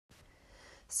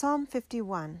Psalm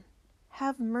 51.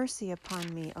 Have mercy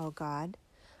upon me, O God,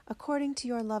 according to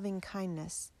your loving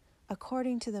kindness,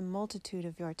 according to the multitude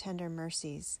of your tender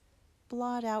mercies.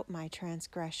 Blot out my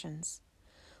transgressions.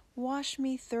 Wash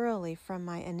me thoroughly from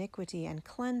my iniquity and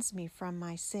cleanse me from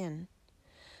my sin.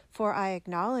 For I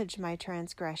acknowledge my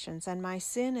transgressions, and my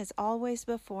sin is always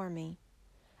before me.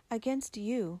 Against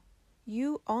you,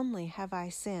 you only have I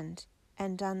sinned,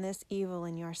 and done this evil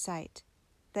in your sight,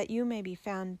 that you may be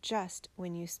found just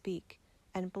when you speak,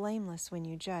 and blameless when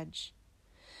you judge.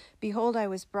 Behold, I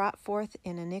was brought forth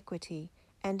in iniquity,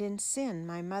 and in sin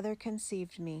my mother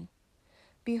conceived me.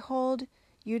 Behold,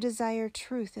 you desire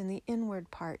truth in the inward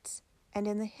parts, and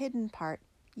in the hidden part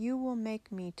you will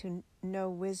make me to know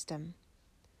wisdom.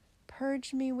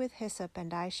 Purge me with hyssop,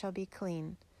 and I shall be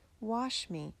clean. Wash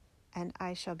me, and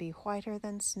I shall be whiter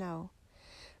than snow.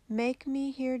 Make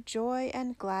me hear joy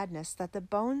and gladness, that the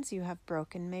bones you have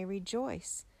broken may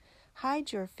rejoice.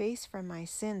 Hide your face from my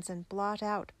sins, and blot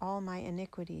out all my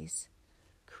iniquities.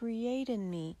 Create in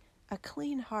me a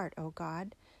clean heart, O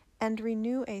God, and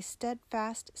renew a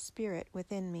steadfast spirit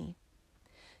within me.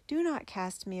 Do not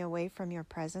cast me away from your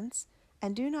presence,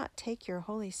 and do not take your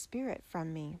Holy Spirit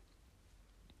from me.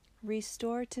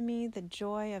 Restore to me the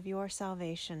joy of your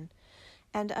salvation,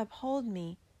 and uphold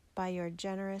me by your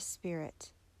generous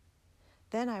spirit.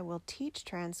 Then I will teach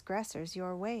transgressors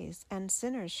your ways, and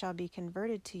sinners shall be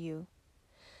converted to you.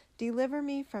 Deliver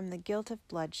me from the guilt of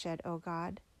bloodshed, O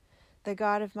God, the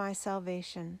God of my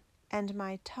salvation, and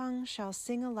my tongue shall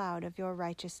sing aloud of your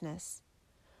righteousness.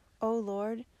 O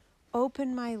Lord,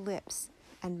 open my lips,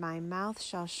 and my mouth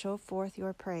shall show forth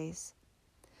your praise.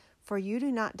 For you do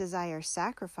not desire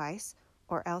sacrifice,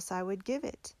 or else I would give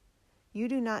it. You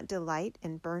do not delight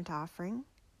in burnt offering.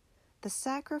 The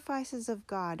sacrifices of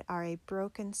God are a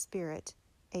broken spirit,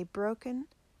 a broken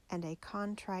and a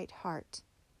contrite heart.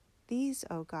 These,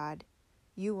 O God,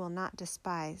 you will not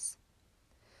despise.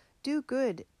 Do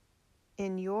good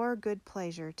in your good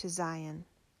pleasure to Zion.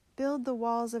 Build the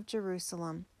walls of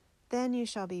Jerusalem. Then you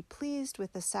shall be pleased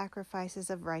with the sacrifices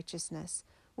of righteousness,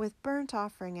 with burnt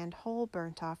offering and whole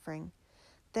burnt offering.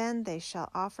 Then they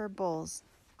shall offer bulls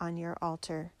on your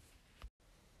altar.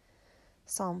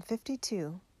 Psalm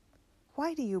 52.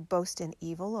 Why do you boast in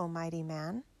evil, O mighty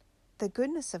man? The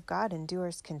goodness of God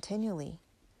endures continually.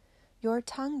 Your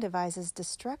tongue devises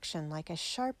destruction like a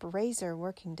sharp razor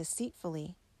working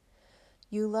deceitfully.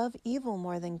 You love evil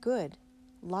more than good,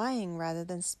 lying rather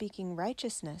than speaking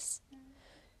righteousness.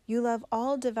 You love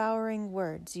all devouring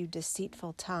words, you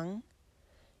deceitful tongue.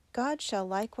 God shall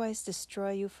likewise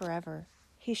destroy you forever.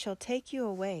 He shall take you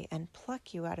away and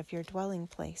pluck you out of your dwelling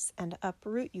place and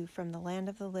uproot you from the land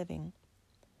of the living.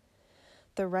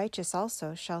 The righteous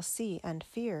also shall see and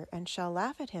fear, and shall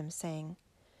laugh at him, saying,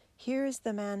 Here is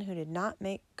the man who did not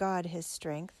make God his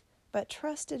strength, but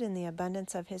trusted in the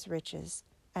abundance of his riches,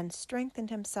 and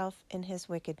strengthened himself in his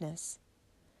wickedness.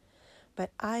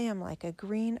 But I am like a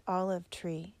green olive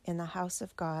tree in the house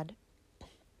of God.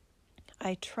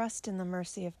 I trust in the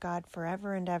mercy of God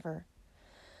forever and ever.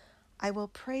 I will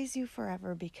praise you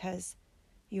forever because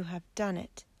you have done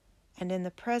it, and in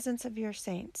the presence of your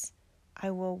saints I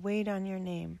will wait on your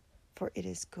name, for it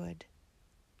is good.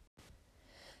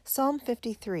 Psalm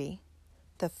 53.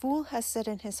 The fool has said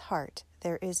in his heart,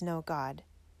 There is no God.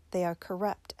 They are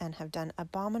corrupt and have done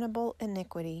abominable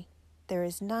iniquity. There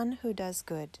is none who does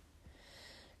good.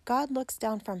 God looks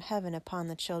down from heaven upon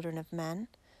the children of men,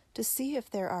 to see if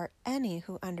there are any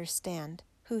who understand,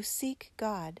 who seek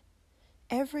God.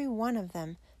 Every one of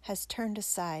them has turned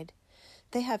aside.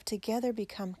 They have together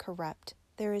become corrupt.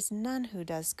 There is none who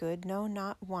does good, no,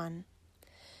 not one.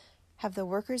 Have the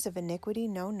workers of iniquity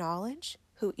no knowledge,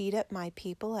 who eat up my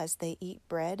people as they eat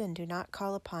bread and do not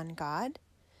call upon God?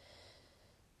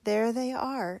 There they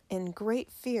are, in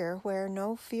great fear where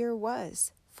no fear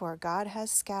was, for God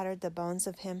has scattered the bones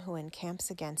of him who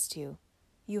encamps against you.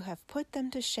 You have put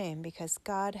them to shame because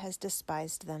God has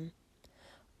despised them.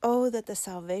 Oh, that the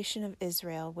salvation of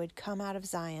Israel would come out of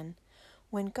Zion.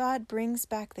 When God brings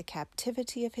back the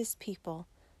captivity of his people,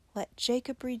 let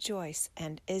Jacob rejoice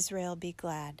and Israel be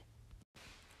glad.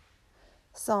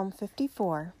 Psalm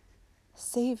 54.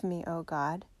 Save me, O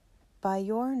God, by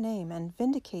your name, and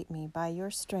vindicate me by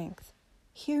your strength.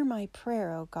 Hear my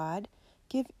prayer, O God.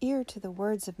 Give ear to the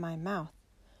words of my mouth.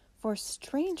 For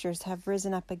strangers have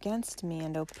risen up against me,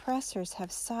 and oppressors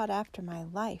have sought after my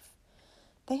life.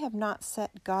 They have not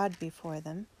set God before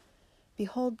them.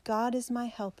 Behold, God is my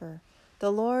helper.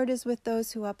 The Lord is with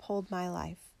those who uphold my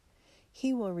life.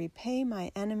 He will repay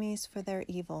my enemies for their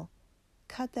evil.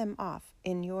 Cut them off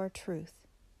in your truth.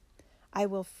 I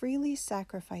will freely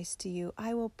sacrifice to you.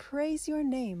 I will praise your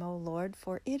name, O Lord,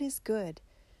 for it is good.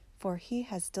 For he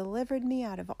has delivered me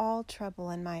out of all trouble,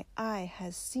 and my eye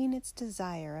has seen its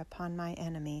desire upon my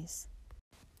enemies.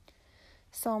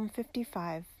 Psalm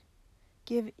 55.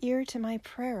 Give ear to my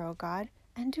prayer, O God,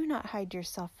 and do not hide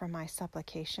yourself from my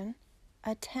supplication.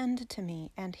 Attend to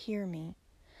me and hear me.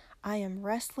 I am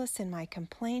restless in my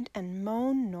complaint and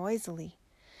moan noisily,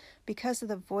 because of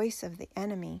the voice of the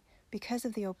enemy, because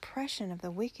of the oppression of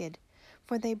the wicked,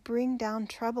 for they bring down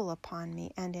trouble upon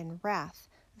me, and in wrath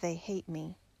they hate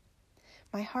me.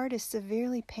 My heart is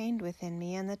severely pained within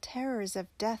me, and the terrors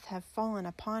of death have fallen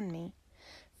upon me.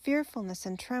 Fearfulness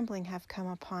and trembling have come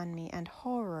upon me, and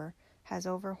horror has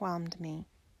overwhelmed me.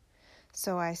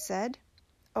 So I said,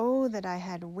 Oh, that I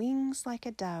had wings like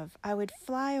a dove! I would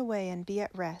fly away and be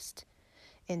at rest.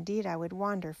 Indeed, I would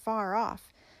wander far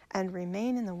off and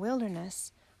remain in the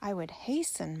wilderness. I would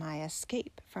hasten my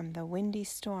escape from the windy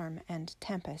storm and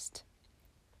tempest.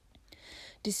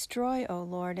 Destroy, O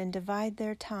Lord, and divide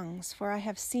their tongues, for I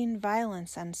have seen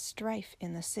violence and strife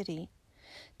in the city.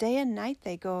 Day and night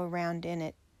they go around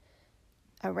it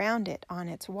on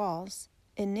its walls.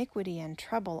 Iniquity and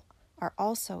trouble are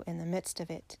also in the midst of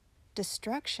it.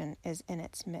 Destruction is in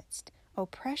its midst.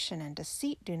 Oppression and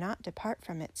deceit do not depart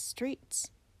from its streets.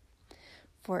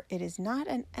 For it is not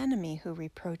an enemy who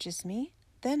reproaches me,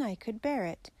 then I could bear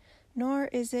it, nor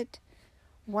is it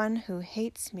one who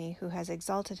hates me who has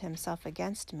exalted himself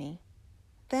against me.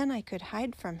 Then I could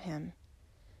hide from him.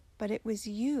 But it was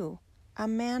you, a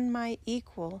man my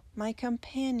equal, my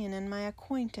companion and my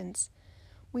acquaintance.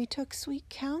 We took sweet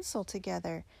counsel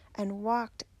together and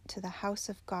walked to the house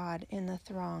of God in the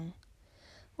throng.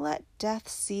 Let death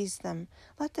seize them.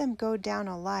 Let them go down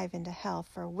alive into hell,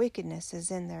 for wickedness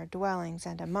is in their dwellings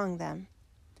and among them.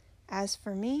 As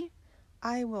for me,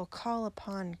 I will call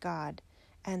upon God,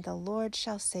 and the Lord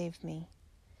shall save me.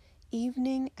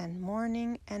 Evening and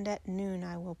morning and at noon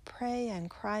I will pray and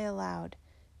cry aloud,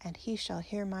 and he shall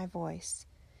hear my voice.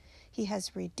 He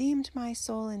has redeemed my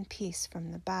soul in peace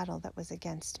from the battle that was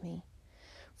against me,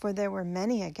 for there were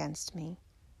many against me.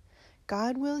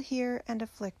 God will hear and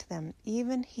afflict them,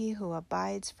 even he who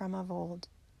abides from of old.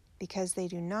 Because they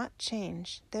do not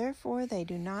change, therefore they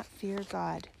do not fear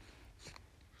God.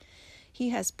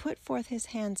 He has put forth his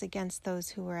hands against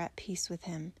those who were at peace with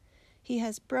him. He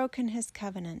has broken his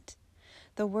covenant.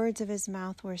 The words of his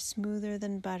mouth were smoother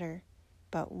than butter,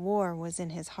 but war was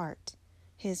in his heart.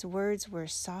 His words were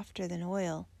softer than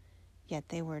oil, yet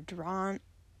they were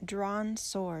drawn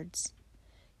swords.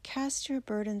 Cast your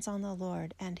burdens on the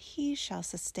Lord, and he shall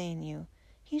sustain you.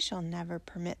 He shall never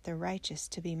permit the righteous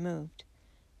to be moved.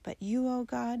 But you, O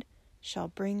God, shall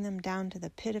bring them down to the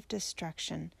pit of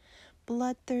destruction.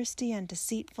 Bloodthirsty and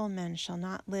deceitful men shall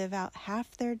not live out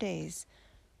half their days,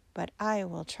 but I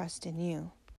will trust in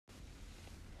you.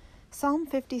 Psalm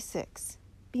 56.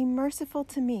 Be merciful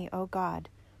to me, O God,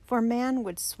 for man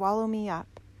would swallow me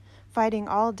up. Fighting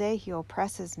all day he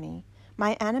oppresses me.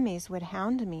 My enemies would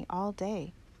hound me all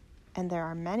day. And there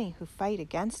are many who fight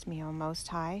against me, O Most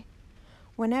High.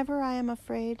 Whenever I am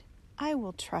afraid, I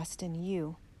will trust in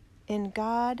you. In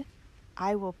God,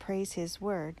 I will praise his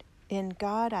word. In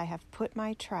God I have put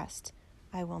my trust.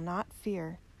 I will not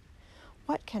fear.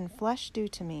 What can flesh do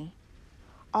to me?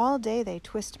 All day they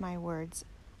twist my words.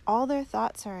 All their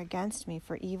thoughts are against me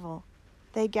for evil.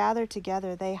 They gather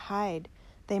together, they hide.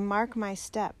 They mark my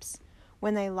steps.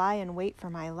 When they lie in wait for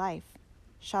my life,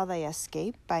 shall they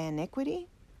escape by iniquity?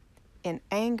 In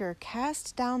anger,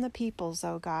 cast down the peoples,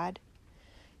 O God.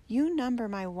 You number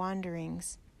my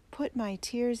wanderings. Put my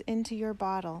tears into your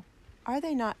bottle. Are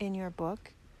they not in your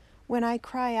book? When I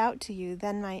cry out to you,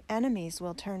 then my enemies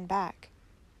will turn back.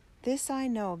 This I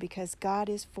know because God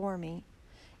is for me.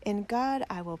 In God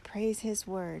I will praise his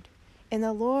word. In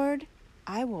the Lord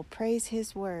I will praise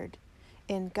his word.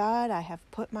 In God I have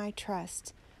put my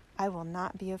trust. I will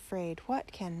not be afraid.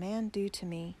 What can man do to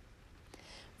me?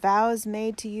 Vows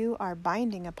made to you are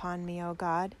binding upon me, O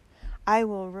God. I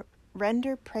will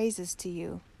render praises to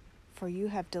you, for you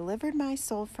have delivered my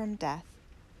soul from death.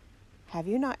 Have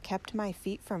you not kept my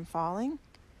feet from falling,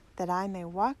 that I may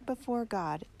walk before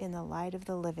God in the light of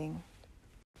the living?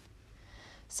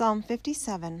 Psalm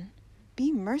 57.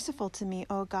 Be merciful to me,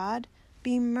 O God,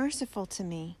 be merciful to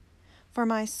me. For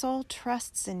my soul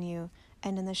trusts in you,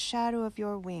 and in the shadow of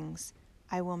your wings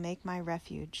I will make my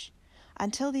refuge.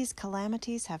 Until these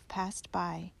calamities have passed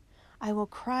by, I will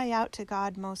cry out to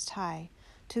God Most High,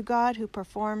 to God who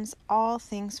performs all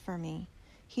things for me.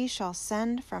 He shall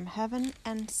send from heaven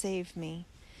and save me.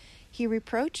 He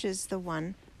reproaches the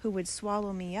one who would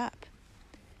swallow me up.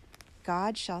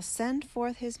 God shall send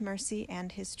forth his mercy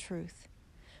and his truth.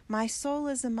 My soul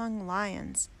is among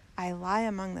lions. I lie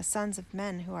among the sons of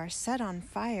men who are set on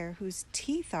fire, whose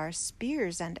teeth are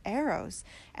spears and arrows,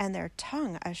 and their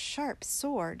tongue a sharp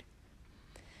sword.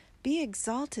 Be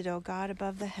exalted, O God,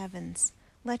 above the heavens.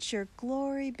 Let your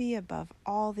glory be above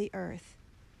all the earth.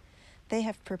 They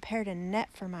have prepared a net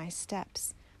for my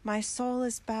steps. My soul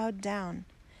is bowed down.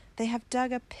 They have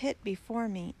dug a pit before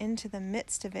me. Into the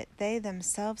midst of it they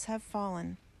themselves have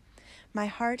fallen. My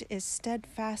heart is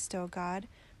steadfast, O God.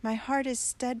 My heart is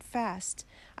steadfast.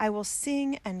 I will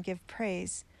sing and give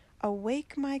praise.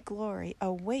 Awake, my glory.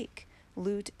 Awake,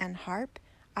 lute and harp.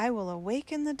 I will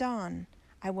awake in the dawn.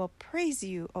 I will praise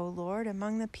you, O Lord,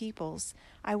 among the peoples.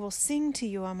 I will sing to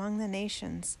you among the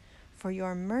nations. For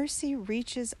your mercy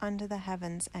reaches unto the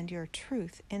heavens, and your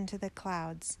truth into the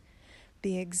clouds.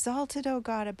 Be exalted, O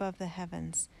God, above the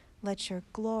heavens. Let your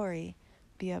glory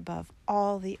be above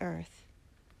all the earth.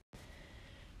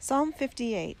 Psalm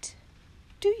 58.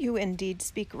 Do you indeed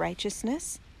speak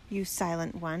righteousness, you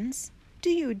silent ones?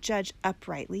 Do you judge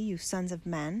uprightly, you sons of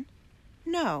men?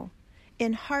 No.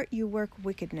 In heart you work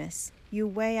wickedness. You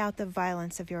weigh out the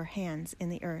violence of your hands in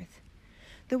the earth.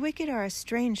 The wicked are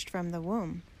estranged from the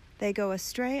womb. They go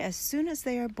astray as soon as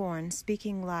they are born,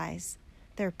 speaking lies.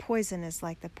 Their poison is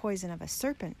like the poison of a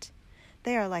serpent.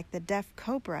 They are like the deaf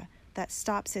cobra that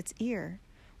stops its ear,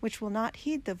 which will not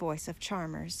heed the voice of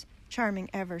charmers, charming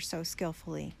ever so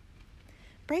skillfully.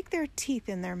 Break their teeth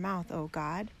in their mouth, O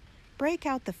God. Break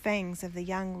out the fangs of the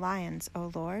young lions,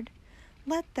 O Lord.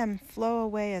 Let them flow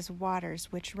away as waters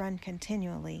which run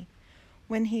continually.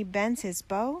 When he bends his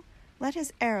bow, let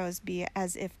his arrows be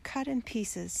as if cut in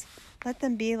pieces. Let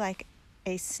them be like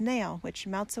a snail which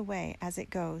melts away as it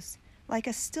goes, like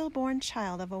a stillborn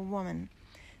child of a woman,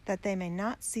 that they may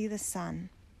not see the sun.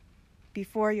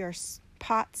 Before your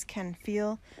pots can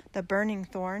feel the burning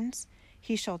thorns,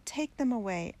 he shall take them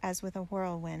away as with a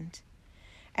whirlwind.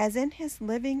 As in his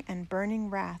living and burning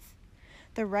wrath,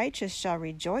 the righteous shall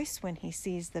rejoice when he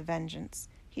sees the vengeance.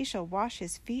 He shall wash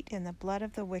his feet in the blood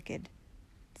of the wicked,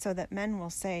 so that men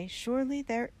will say, surely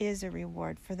there is a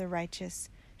reward for the righteous.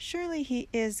 Surely he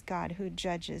is God who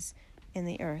judges in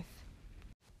the earth.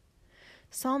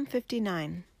 Psalm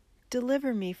 59.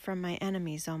 Deliver me from my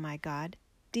enemies, O my God.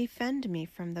 Defend me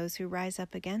from those who rise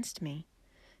up against me.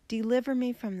 Deliver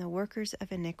me from the workers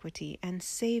of iniquity, and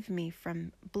save me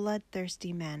from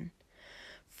bloodthirsty men.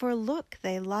 For look,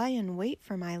 they lie in wait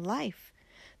for my life.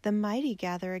 The mighty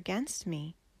gather against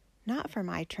me. Not for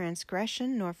my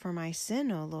transgression, nor for my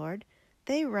sin, O Lord.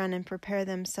 They run and prepare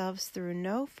themselves through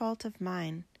no fault of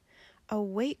mine.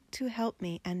 Awake to help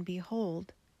me, and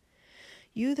behold.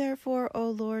 You therefore, O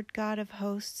Lord God of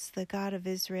hosts, the God of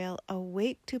Israel,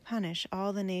 awake to punish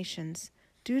all the nations.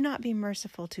 Do not be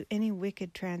merciful to any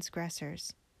wicked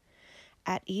transgressors.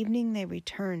 At evening they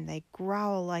return, they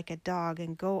growl like a dog,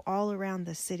 and go all around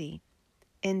the city.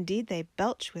 Indeed, they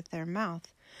belch with their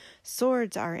mouth.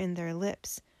 Swords are in their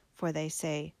lips, for they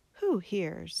say, who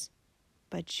hears?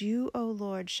 But you, O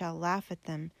Lord, shall laugh at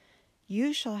them.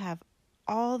 You shall have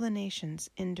all the nations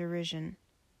in derision.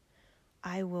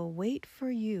 I will wait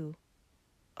for you,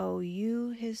 O you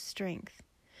his strength.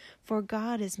 For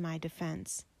God is my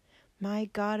defense. My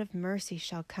God of mercy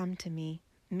shall come to me,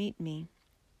 meet me.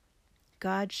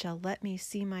 God shall let me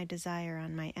see my desire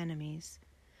on my enemies.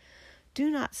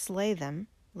 Do not slay them,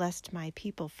 lest my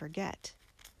people forget.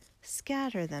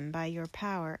 Scatter them by your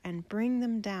power, and bring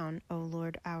them down, O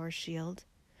Lord our shield.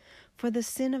 For the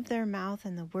sin of their mouth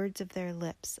and the words of their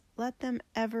lips, let them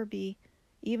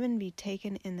even be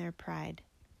taken in their pride.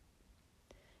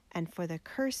 And for the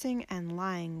cursing and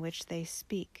lying which they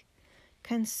speak,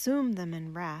 consume them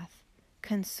in wrath,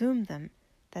 consume them,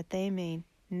 that they may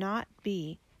not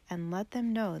be, and let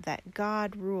them know that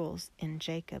God rules in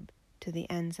Jacob to the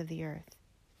ends of the earth.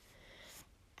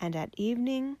 And at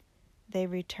evening they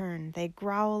return, they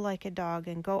growl like a dog,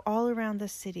 and go all around the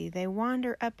city. They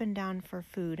wander up and down for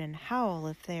food, and howl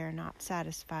if they are not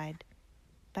satisfied.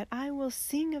 But I will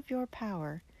sing of your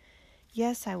power.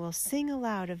 Yes, I will sing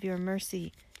aloud of your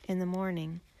mercy in the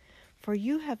morning. For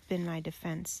you have been my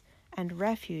defense and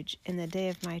refuge in the day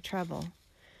of my trouble.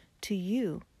 To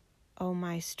you, O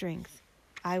my strength,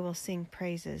 I will sing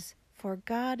praises, for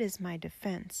God is my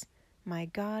defense, my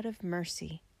God of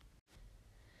mercy.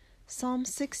 Psalm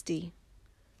 60.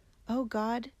 O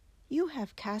God, you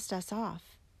have cast us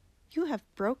off. You have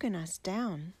broken us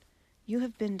down. You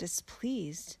have been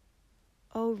displeased.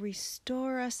 O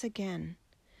restore us again.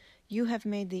 You have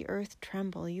made the earth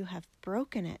tremble. You have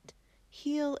broken it.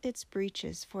 Heal its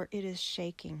breaches, for it is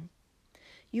shaking.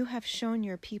 You have shown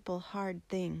your people hard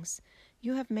things.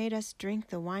 You have made us drink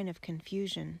the wine of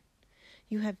confusion.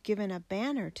 You have given a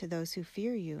banner to those who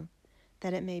fear you,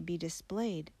 that it may be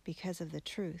displayed because of the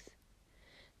truth,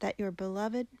 that your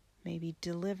beloved may be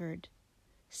delivered.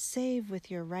 Save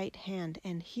with your right hand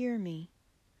and hear me.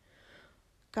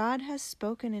 God has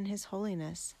spoken in his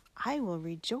holiness. I will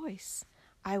rejoice.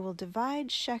 I will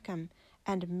divide Shechem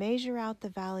and measure out the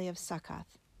valley of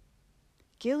Succoth.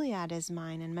 Gilead is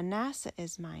mine, and Manasseh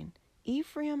is mine.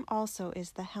 Ephraim also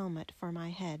is the helmet for my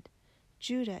head.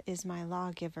 Judah is my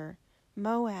lawgiver.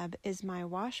 Moab is my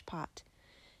washpot.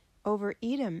 Over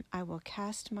Edom I will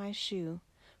cast my shoe.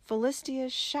 Philistia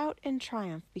shout in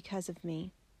triumph because of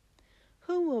me.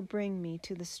 Who will bring me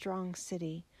to the strong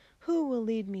city? Who will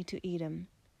lead me to Edom?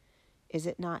 Is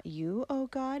it not you, O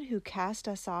God, who cast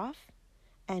us off?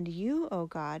 And you, O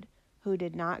God, who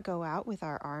did not go out with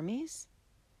our armies?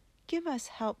 Give us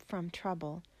help from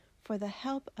trouble, for the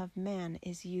help of man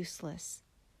is useless.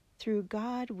 Through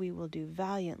God we will do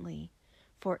valiantly,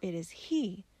 for it is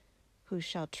he who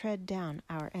shall tread down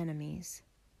our enemies.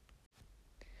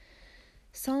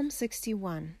 Psalm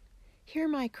 61. Hear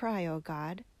my cry, O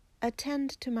God.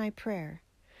 Attend to my prayer.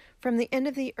 From the end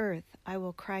of the earth I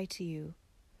will cry to you.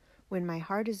 When my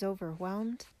heart is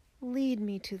overwhelmed, lead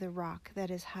me to the rock that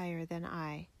is higher than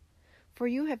I. For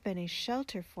you have been a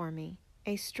shelter for me,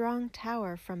 a strong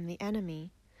tower from the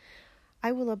enemy.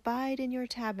 I will abide in your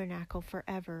tabernacle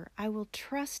forever. I will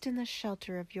trust in the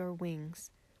shelter of your wings.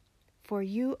 For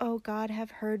you, O God,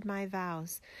 have heard my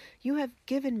vows. You have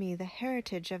given me the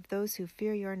heritage of those who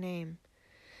fear your name.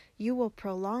 You will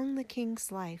prolong the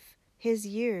king's life, his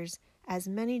years as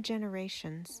many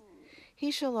generations. He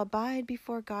shall abide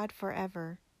before God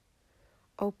forever.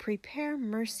 O prepare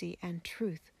mercy and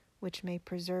truth, which may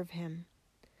preserve him.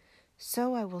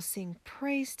 So I will sing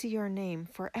praise to your name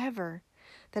forever,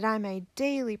 that I may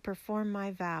daily perform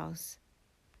my vows.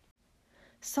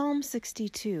 Psalm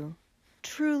 62.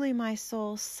 Truly my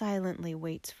soul silently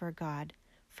waits for God.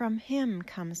 From him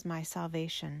comes my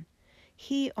salvation.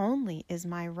 He only is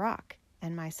my rock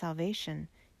and my salvation.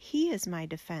 He is my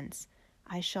defense.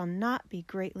 I shall not be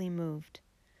greatly moved.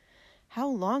 How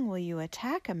long will you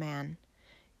attack a man?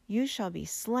 You shall be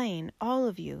slain, all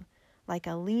of you, like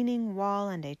a leaning wall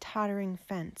and a tottering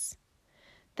fence.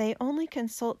 They only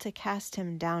consult to cast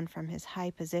him down from his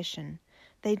high position.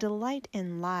 They delight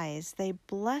in lies. They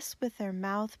bless with their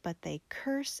mouth, but they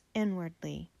curse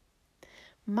inwardly.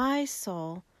 My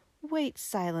soul, wait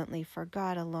silently for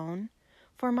God alone,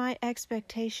 for my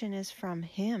expectation is from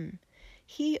him.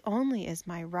 He only is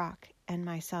my rock and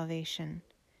my salvation.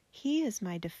 He is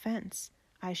my defense.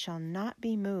 I shall not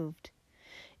be moved.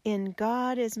 In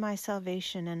God is my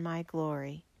salvation and my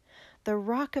glory. The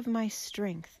rock of my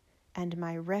strength and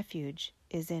my refuge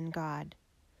is in God.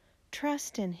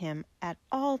 Trust in him at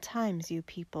all times, you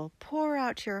people. Pour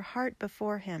out your heart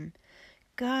before him.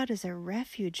 God is a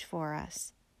refuge for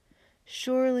us.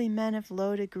 Surely men of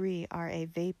low degree are a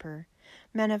vapor.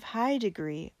 Men of high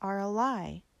degree are a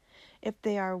lie. If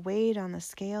they are weighed on the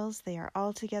scales, they are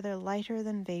altogether lighter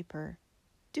than vapor.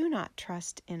 Do not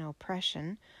trust in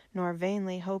oppression, nor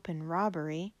vainly hope in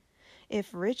robbery.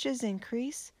 If riches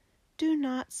increase, do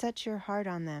not set your heart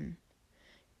on them.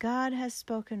 God has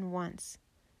spoken once.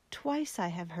 Twice I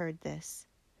have heard this,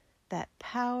 that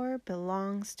power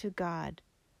belongs to God.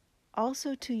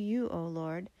 Also to you, O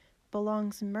Lord,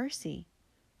 belongs mercy,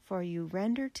 for you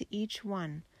render to each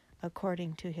one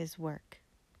according to his work.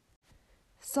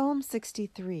 Psalm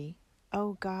 63.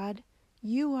 O God,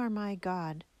 you are my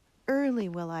God. Early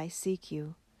will I seek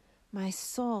you. My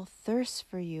soul thirsts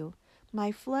for you.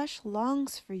 My flesh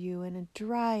longs for you in a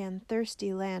dry and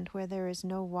thirsty land where there is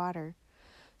no water.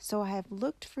 So I have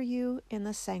looked for you in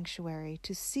the sanctuary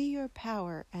to see your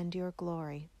power and your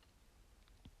glory.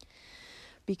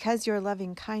 Because your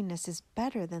loving kindness is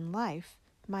better than life,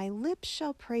 my lips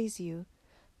shall praise you.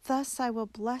 Thus I will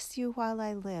bless you while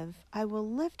I live. I will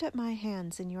lift up my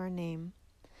hands in your name.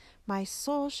 My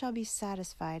soul shall be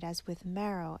satisfied as with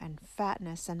marrow and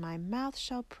fatness, and my mouth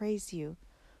shall praise you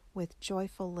with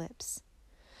joyful lips.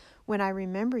 When I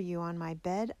remember you on my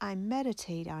bed, I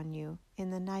meditate on you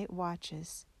in the night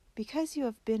watches. Because you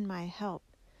have been my help,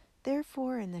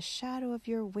 therefore in the shadow of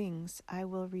your wings I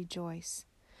will rejoice.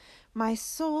 My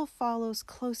soul follows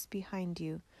close behind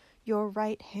you. Your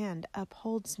right hand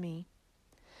upholds me.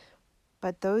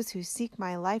 But those who seek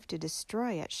my life to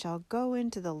destroy it shall go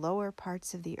into the lower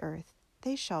parts of the earth.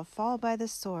 They shall fall by the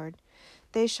sword.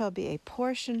 They shall be a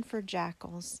portion for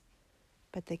jackals.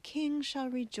 But the king shall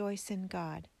rejoice in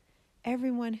God.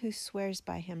 Everyone who swears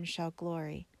by him shall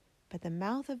glory. But the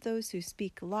mouth of those who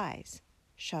speak lies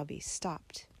shall be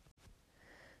stopped.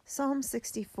 Psalm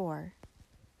 64.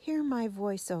 Hear my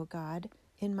voice, O God,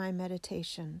 in my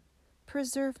meditation.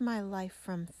 Preserve my life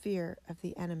from fear of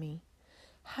the enemy.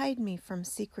 Hide me from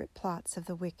secret plots of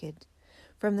the wicked,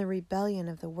 from the rebellion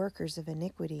of the workers of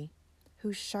iniquity,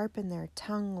 who sharpen their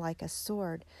tongue like a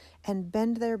sword and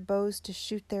bend their bows to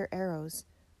shoot their arrows,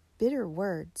 bitter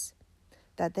words,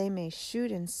 that they may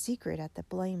shoot in secret at the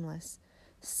blameless.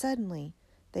 Suddenly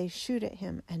they shoot at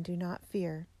him and do not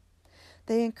fear.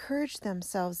 They encourage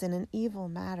themselves in an evil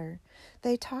matter.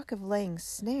 They talk of laying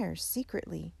snares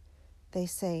secretly. They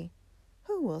say,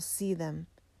 "Who will see them?"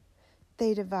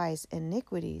 They devise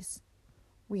iniquities.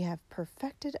 We have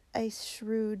perfected a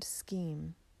shrewd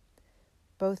scheme.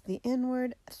 Both the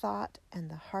inward thought and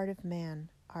the heart of man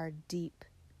are deep.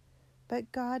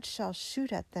 But God shall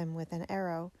shoot at them with an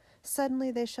arrow.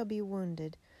 Suddenly they shall be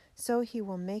wounded. So he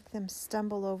will make them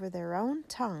stumble over their own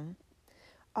tongue.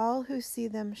 All who see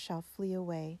them shall flee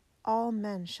away. All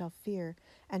men shall fear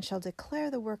and shall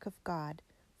declare the work of God,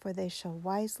 for they shall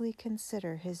wisely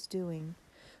consider his doing.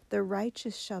 The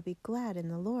righteous shall be glad in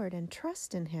the Lord and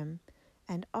trust in him,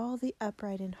 and all the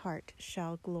upright in heart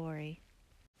shall glory.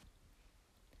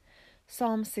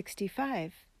 Psalm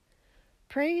 65.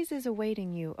 Praise is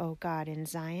awaiting you, O God, in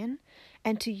Zion,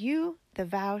 and to you the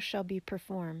vow shall be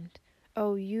performed.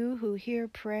 O you who hear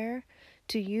prayer,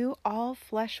 to you all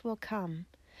flesh will come.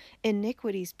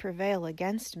 Iniquities prevail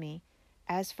against me.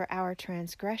 As for our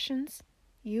transgressions,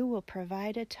 you will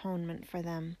provide atonement for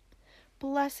them.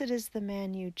 Blessed is the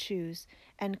man you choose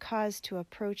and cause to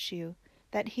approach you,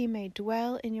 that he may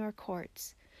dwell in your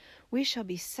courts. We shall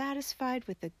be satisfied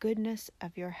with the goodness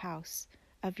of your house,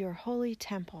 of your holy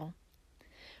temple.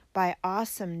 By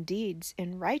awesome deeds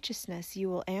in righteousness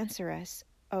you will answer us,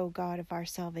 O God of our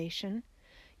salvation,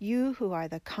 you who are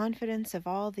the confidence of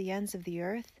all the ends of the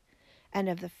earth, and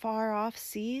of the far-off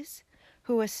seas,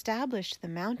 who established the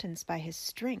mountains by his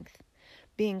strength,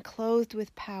 being clothed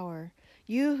with power,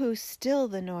 you who still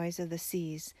the noise of the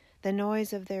seas, the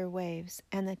noise of their waves,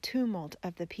 and the tumult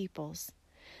of the peoples.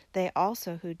 They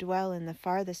also who dwell in the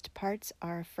farthest parts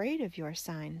are afraid of your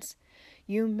signs.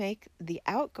 You make the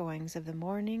outgoings of the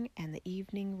morning and the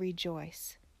evening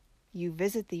rejoice. You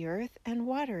visit the earth and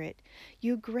water it.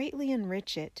 You greatly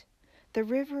enrich it. The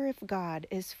river of God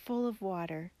is full of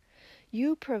water.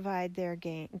 You provide their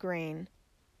grain,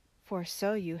 for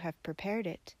so you have prepared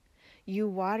it. You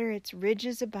water its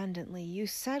ridges abundantly. You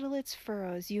settle its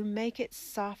furrows. You make it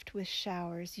soft with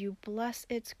showers. You bless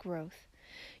its growth.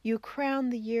 You crown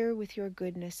the year with your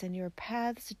goodness, and your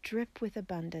paths drip with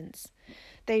abundance.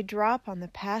 They drop on the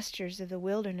pastures of the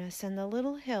wilderness, and the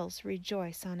little hills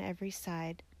rejoice on every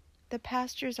side. The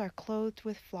pastures are clothed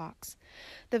with flocks.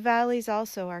 The valleys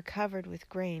also are covered with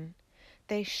grain.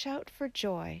 They shout for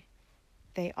joy.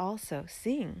 They also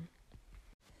sing.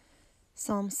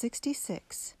 Psalm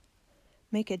 66.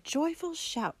 Make a joyful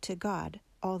shout to God,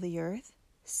 all the earth.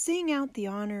 Sing out the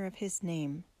honor of his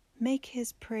name. Make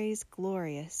his praise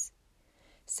glorious.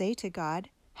 Say to God,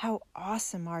 how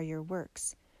awesome are your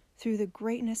works. Through the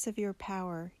greatness of your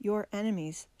power, your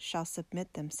enemies shall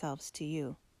submit themselves to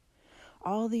you.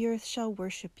 All the earth shall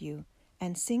worship you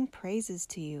and sing praises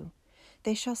to you.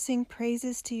 They shall sing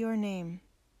praises to your name.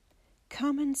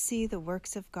 Come and see the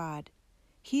works of God.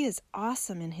 He is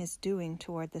awesome in his doing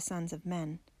toward the sons of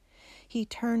men. He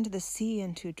turned the sea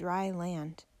into dry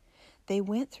land. They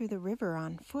went through the river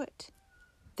on foot.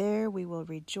 There we will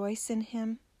rejoice in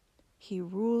him. He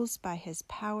rules by his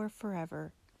power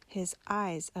forever. His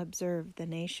eyes observe the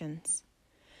nations.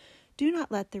 Do not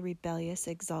let the rebellious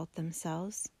exalt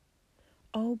themselves.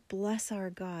 Oh, bless our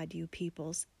God, you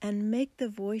peoples, and make the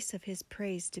voice of his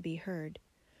praise to be heard,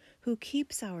 who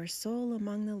keeps our soul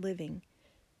among the living,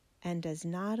 and does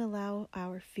not allow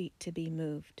our feet to be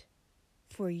moved.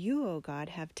 For you, O God,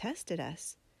 have tested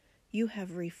us. You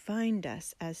have refined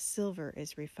us as silver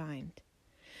is refined.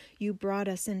 You brought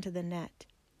us into the net.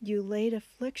 You laid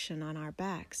affliction on our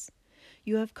backs.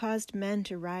 You have caused men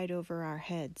to ride over our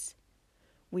heads.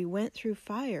 We went through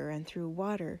fire and through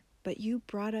water, but you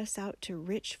brought us out to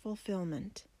rich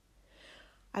fulfillment.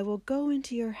 I will go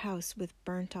into your house with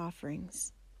burnt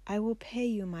offerings. I will pay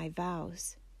you my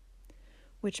vows,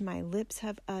 which my lips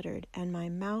have uttered and my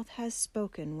mouth has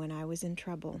spoken when I was in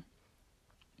trouble.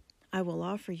 I will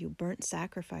offer you burnt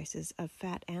sacrifices of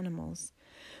fat animals,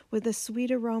 with the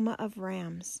sweet aroma of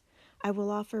rams. I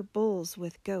will offer bulls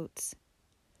with goats.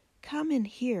 Come and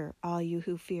hear, all you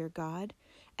who fear God,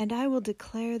 and I will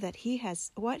declare that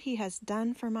what he has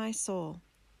done for my soul.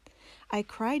 I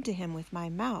cried to him with my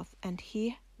mouth, and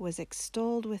he was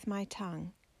extolled with my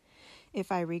tongue.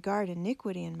 If I regard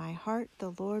iniquity in my heart,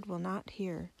 the Lord will not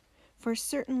hear, for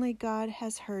certainly God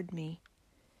has heard me.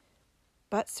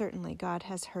 But certainly God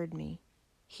has heard me.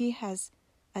 He has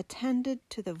attended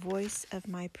to the voice of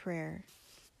my prayer.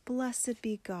 Blessed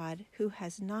be God, who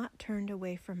has not turned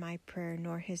away from my prayer,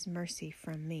 nor his mercy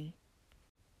from me.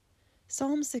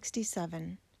 Psalm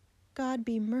 67. God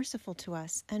be merciful to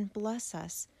us, and bless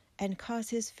us, and cause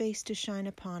his face to shine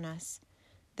upon us,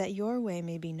 that your way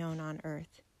may be known on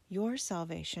earth, your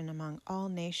salvation among all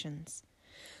nations.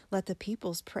 Let the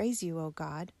peoples praise you, O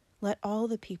God. Let all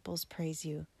the peoples praise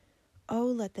you. O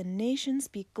let the nations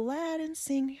be glad and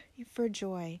sing for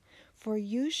joy, for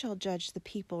you shall judge the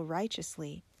people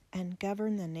righteously and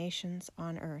govern the nations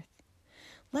on earth.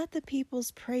 Let the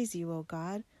peoples praise you, O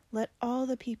God. Let all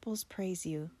the peoples praise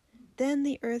you. Then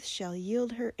the earth shall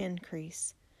yield her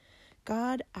increase.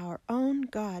 God, our own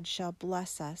God, shall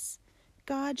bless us.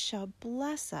 God shall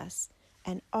bless us,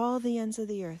 and all the ends of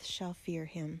the earth shall fear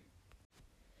him.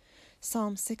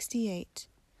 Psalm 68.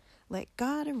 Let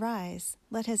God arise,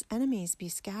 let his enemies be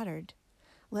scattered.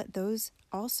 Let those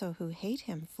also who hate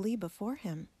him flee before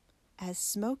him. As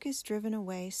smoke is driven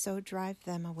away, so drive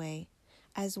them away.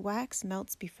 As wax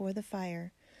melts before the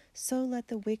fire, so let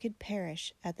the wicked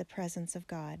perish at the presence of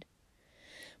God.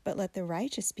 But let the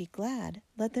righteous be glad,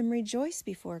 let them rejoice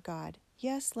before God.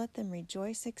 Yes, let them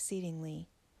rejoice exceedingly.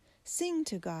 Sing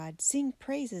to God, sing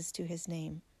praises to his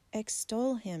name.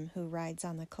 Extol him who rides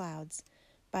on the clouds.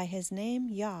 By his name,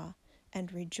 Yah,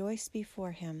 and rejoice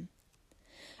before him.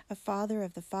 A father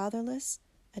of the fatherless,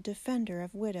 a defender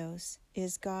of widows,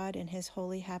 is God in his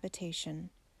holy habitation.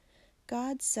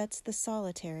 God sets the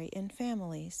solitary in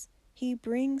families. He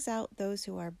brings out those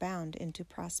who are bound into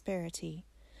prosperity,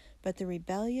 but the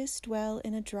rebellious dwell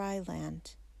in a dry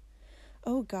land.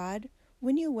 O God,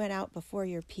 when you went out before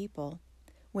your people,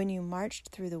 when you marched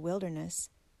through the wilderness,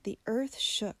 the earth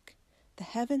shook. The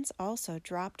heavens also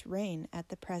dropped rain at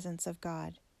the presence of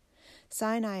God.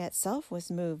 Sinai itself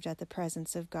was moved at the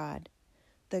presence of God,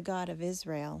 the God of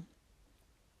Israel.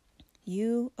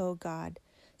 You, O God,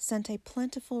 sent a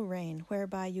plentiful rain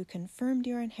whereby you confirmed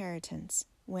your inheritance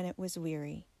when it was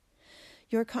weary.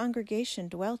 Your congregation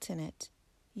dwelt in it.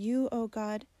 You, O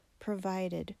God,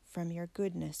 provided from your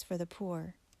goodness for the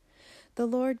poor. The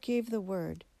Lord gave the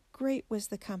word. Great was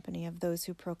the company of those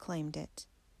who proclaimed it.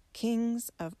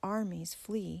 Kings of armies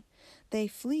flee. They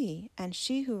flee, and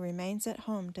she who remains at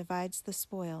home divides the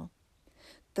spoil.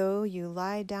 Though you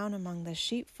lie down among the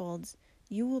sheepfolds,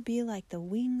 you will be like the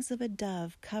wings of a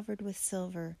dove covered with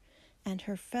silver, and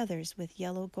her feathers with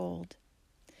yellow gold.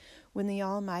 When the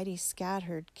Almighty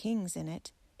scattered kings in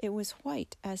it, it was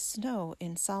white as snow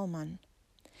in Salmon.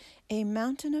 A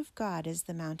mountain of God is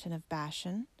the mountain of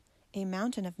Bashan. A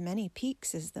mountain of many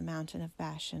peaks is the mountain of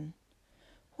Bashan.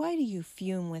 Why do you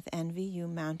fume with envy, you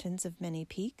mountains of many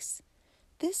peaks?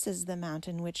 This is the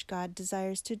mountain which God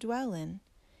desires to dwell in.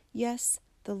 Yes,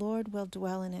 the Lord will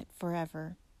dwell in it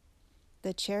forever.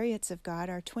 The chariots of God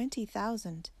are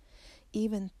 20,000,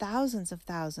 even thousands of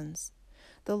thousands.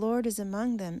 The Lord is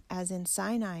among them as in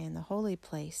Sinai in the holy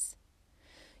place.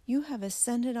 You have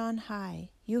ascended on high.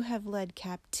 You have led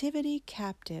captivity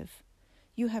captive.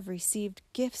 You have received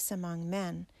gifts among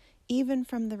men, even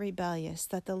from the rebellious,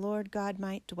 that the Lord God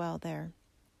might dwell there.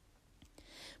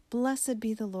 Blessed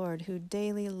be the Lord who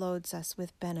daily loads us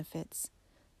with benefits,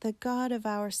 the God of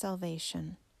our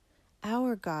salvation.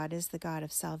 Our God is the God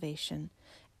of salvation,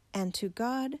 and to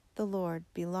God the Lord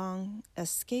belong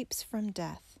escapes from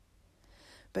death.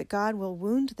 But God will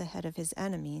wound the head of his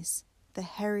enemies, the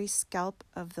hairy scalp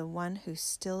of the one who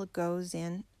still goes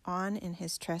on in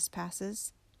his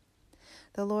trespasses.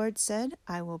 The Lord said,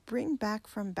 I will bring back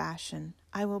from Bashan,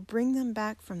 I will bring them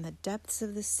back from the depths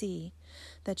of the sea,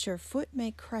 that your foot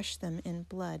may crush them in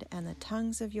blood, and the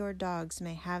tongues of your dogs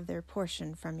may have their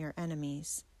portion from your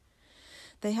enemies.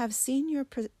 They have seen your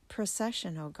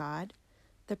procession, O God,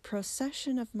 the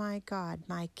procession of my God,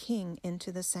 my King,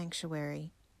 into the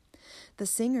sanctuary. The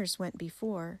singers went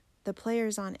before, the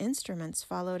players on instruments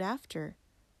followed after.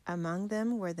 Among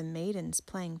them were the maidens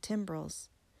playing timbrels.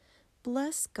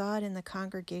 Bless God in the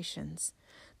congregations,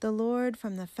 the Lord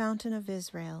from the fountain of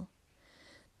Israel.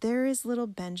 There is little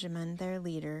Benjamin, their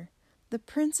leader, the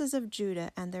princes of Judah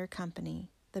and their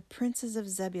company, the princes of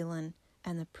Zebulun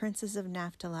and the princes of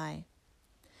Naphtali.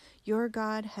 Your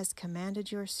God has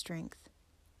commanded your strength.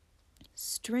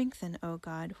 Strengthen, O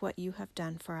God, what you have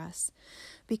done for us,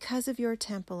 because of your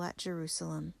temple at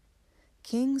Jerusalem.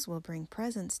 Kings will bring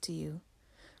presents to you.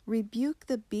 Rebuke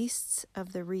the beasts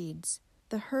of the reeds,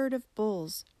 the herd of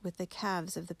bulls with the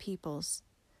calves of the peoples,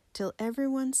 till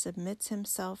everyone submits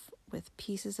himself with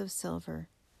pieces of silver.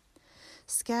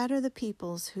 Scatter the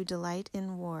peoples who delight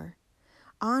in war.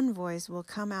 Envoys will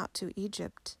come out of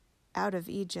Egypt.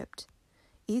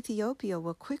 Ethiopia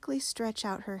will quickly stretch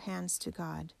out her hands to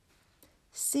God.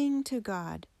 Sing to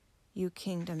God, you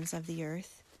kingdoms of the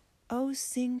earth. O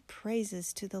sing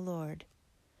praises to the Lord.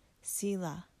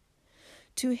 Selah.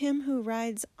 To him who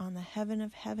rides on the heaven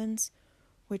of heavens,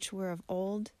 which were of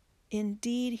old,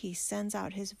 indeed he sends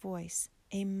out his voice,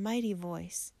 a mighty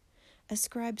voice.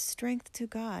 Ascribe strength to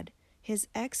God. His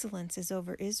excellence is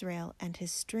over Israel, and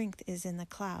his strength is in the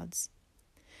clouds.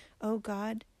 O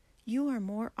God, you are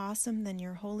more awesome than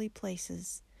your holy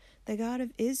places. The God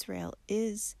of Israel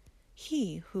is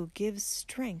he who gives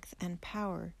strength and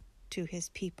power to his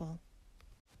people.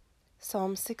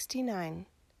 Psalm 69.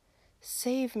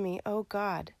 Save me, O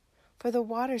God, for the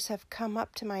waters have come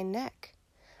up to my neck.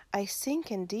 I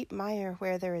sink in deep mire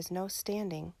where there is no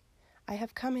standing. I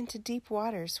have come into deep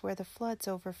waters where the floods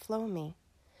overflow me.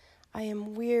 I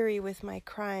am weary with my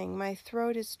crying, my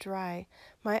throat is dry,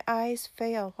 my eyes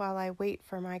fail while I wait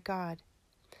for my God.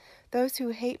 Those who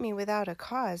hate me without a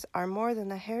cause are more than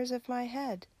the hairs of my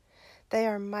head. They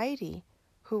are mighty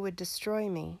who would destroy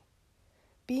me.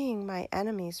 Being my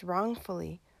enemies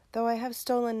wrongfully, though I have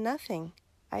stolen nothing,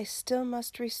 I still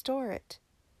must restore it.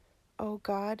 O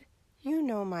God, you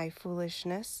know my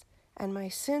foolishness, and my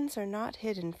sins are not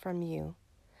hidden from you.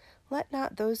 Let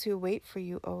not those who wait for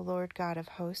you, O Lord God of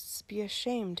hosts, be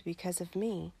ashamed because of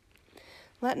me.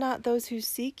 Let not those who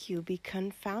seek you be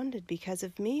confounded because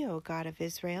of me, O God of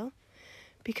Israel.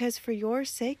 Because for your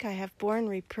sake I have borne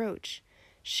reproach.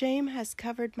 Shame has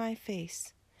covered my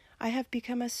face. I have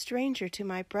become a stranger to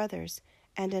my brothers,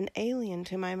 and an alien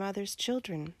to my mother's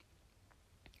children.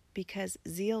 Because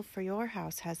zeal for your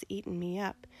house has eaten me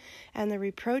up, and the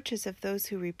reproaches of those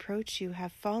who reproach you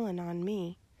have fallen on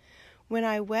me. When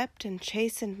I wept and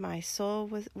chastened my soul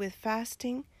with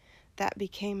fasting, that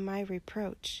became my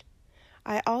reproach.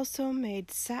 I also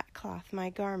made sackcloth my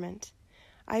garment.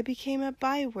 I became a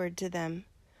byword to them.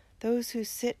 Those who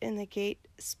sit in the gate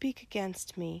speak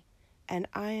against me, and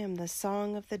I am the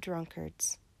song of the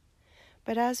drunkards.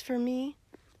 But as for me,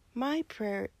 my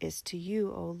prayer is to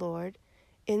you, O Lord,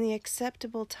 in the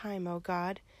acceptable time, O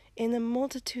God, in the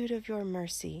multitude of your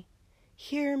mercy.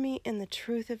 Hear me in the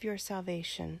truth of your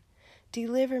salvation.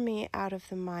 Deliver me out of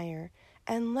the mire,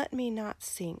 and let me not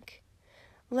sink.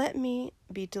 Let me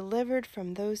be delivered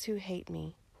from those who hate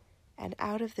me, and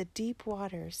out of the deep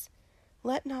waters.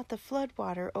 Let not the flood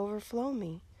water overflow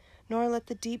me, nor let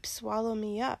the deep swallow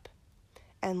me up,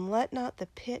 and let not the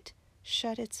pit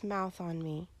shut its mouth on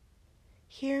me.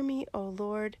 Hear me, O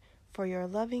Lord, for your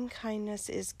loving kindness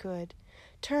is good.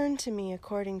 Turn to me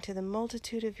according to the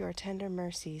multitude of your tender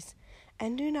mercies,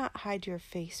 and do not hide your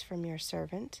face from your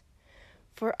servant.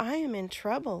 For I am in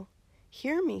trouble.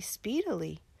 Hear me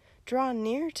speedily. Draw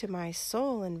near to my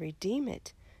soul and redeem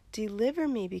it. Deliver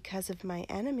me because of my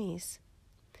enemies.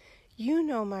 You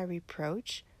know my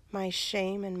reproach, my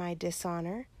shame, and my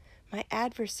dishonor. My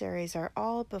adversaries are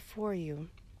all before you.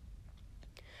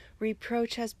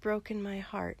 Reproach has broken my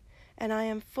heart, and I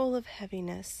am full of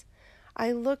heaviness.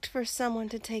 I looked for someone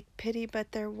to take pity,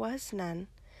 but there was none,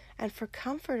 and for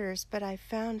comforters, but I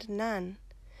found none.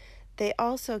 They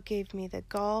also gave me the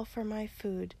gall for my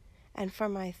food, and for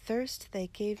my thirst they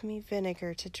gave me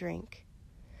vinegar to drink.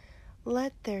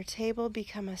 Let their table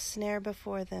become a snare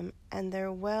before them, and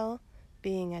their well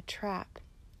being a trap.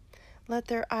 Let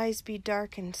their eyes be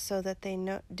darkened so that they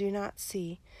do not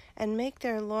see, and make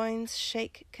their loins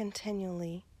shake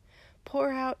continually.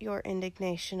 Pour out your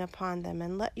indignation upon them,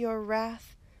 and let your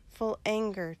wrathful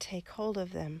anger take hold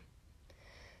of them.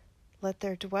 Let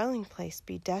their dwelling place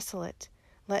be desolate.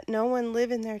 Let no one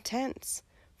live in their tents,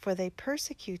 for they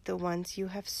persecute the ones you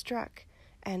have struck,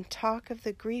 and talk of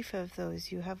the grief of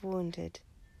those you have wounded.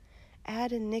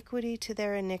 Add iniquity to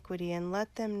their iniquity, and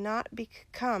let them not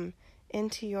come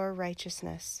into your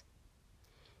righteousness.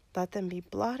 Let them be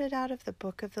blotted out of the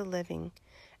book of the living,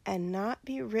 and not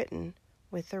be written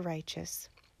with the righteous.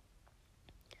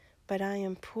 But I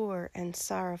am poor and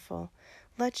sorrowful.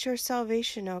 Let your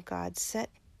salvation, O God, set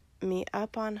me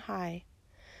up on high.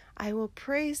 I will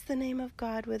praise the name of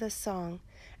God with a song,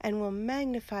 and will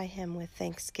magnify him with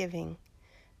thanksgiving.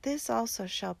 This also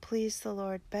shall please the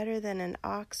Lord better than an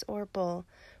ox or bull,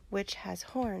 which has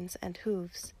horns and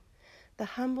hooves. The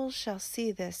humble shall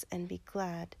see this and be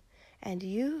glad, and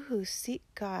you who seek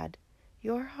God,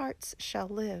 your hearts shall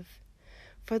live.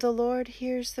 For the Lord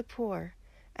hears the poor,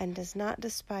 and does not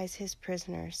despise his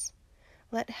prisoners.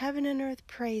 Let heaven and earth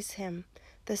praise him,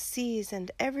 the seas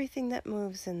and everything that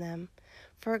moves in them.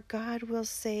 For God will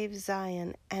save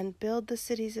Zion and build the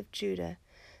cities of Judah,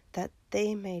 that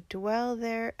they may dwell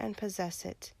there and possess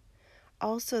it.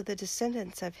 Also the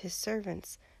descendants of his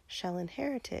servants shall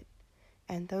inherit it,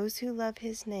 and those who love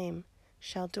his name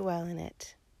shall dwell in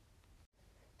it.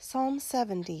 Psalm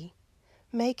 70.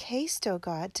 Make haste, O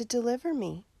God, to deliver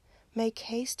me. Make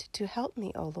haste to help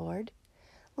me, O Lord.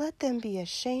 Let them be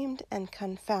ashamed and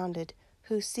confounded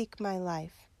who seek my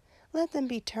life. Let them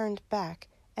be turned back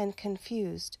and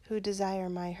confused who desire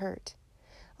my hurt.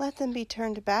 Let them be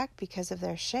turned back because of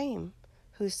their shame,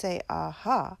 who say,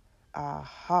 Aha,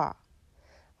 aha.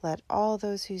 Let all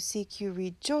those who seek you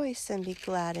rejoice and be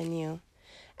glad in you.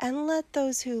 And let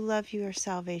those who love your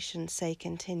salvation say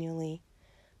continually,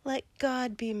 Let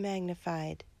God be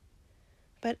magnified.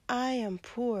 But I am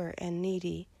poor and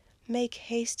needy. Make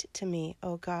haste to me,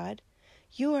 O God.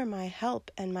 You are my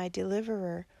help and my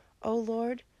deliverer. O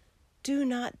Lord, do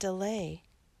not delay.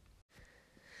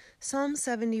 Psalm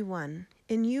 71.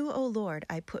 In you, O Lord,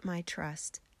 I put my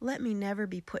trust. Let me never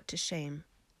be put to shame.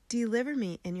 Deliver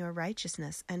me in your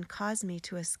righteousness and cause me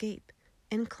to escape.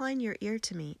 Incline your ear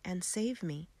to me and save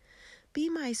me. Be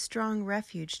my strong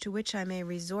refuge to which I may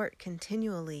resort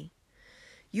continually.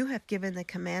 You have given the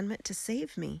commandment to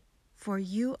save me, for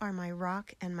you are my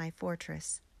rock and my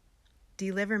fortress.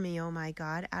 Deliver me, O my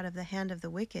God, out of the hand of the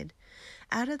wicked,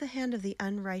 out of the hand of the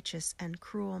unrighteous and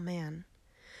cruel man.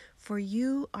 For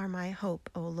you are my hope,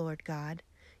 O Lord God.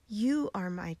 You are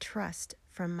my trust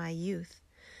from my youth.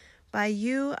 By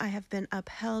you I have been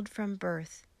upheld from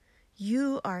birth.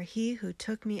 You are he who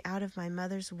took me out of my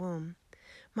mother's womb.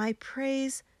 My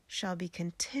praise shall be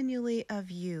continually of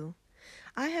you.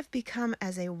 I have become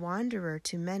as a wanderer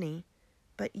to many,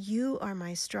 but you are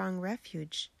my strong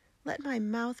refuge. Let my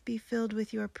mouth be filled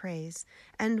with your praise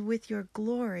and with your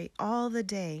glory all the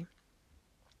day.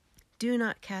 Do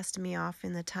not cast me off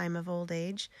in the time of old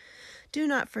age. Do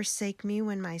not forsake me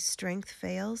when my strength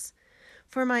fails.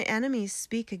 For my enemies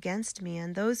speak against me,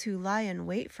 and those who lie in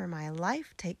wait for my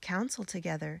life take counsel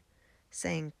together,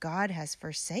 saying, God has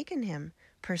forsaken him.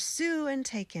 Pursue and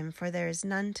take him, for there is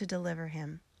none to deliver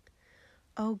him.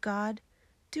 O God,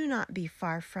 do not be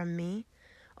far from me.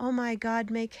 O my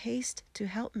God, make haste to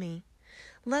help me.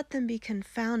 Let them be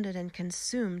confounded and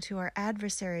consumed who are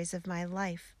adversaries of my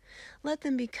life. Let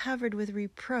them be covered with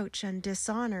reproach and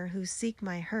dishonor who seek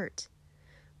my hurt.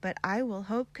 But I will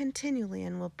hope continually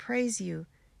and will praise you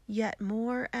yet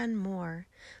more and more.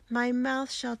 My mouth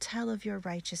shall tell of your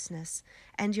righteousness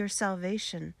and your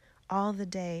salvation all the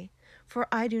day, for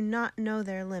I do not know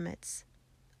their limits.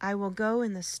 I will go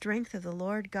in the strength of the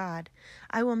Lord God.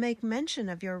 I will make mention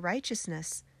of your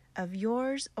righteousness, of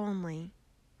yours only.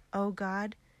 O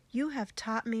God, you have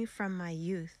taught me from my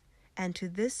youth, and to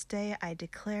this day I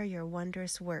declare your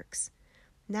wondrous works.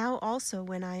 Now also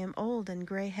when I am old and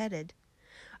gray-headed,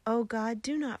 O God,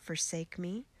 do not forsake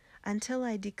me, until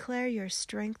I declare your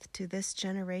strength to this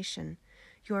generation,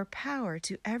 your power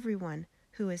to everyone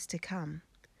who is to come.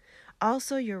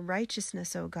 Also your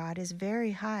righteousness, O God, is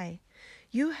very high.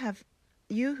 You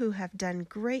who have done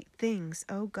great things,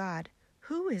 O God,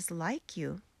 who is like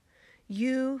you?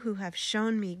 You who have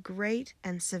shown me great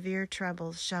and severe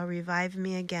troubles shall revive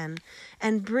me again,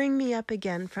 and bring me up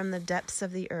again from the depths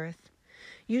of the earth.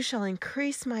 You shall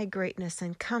increase my greatness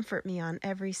and comfort me on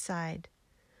every side.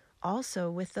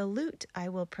 Also with the lute I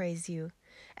will praise you,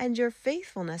 and your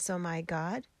faithfulness, O my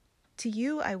God. To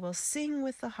you I will sing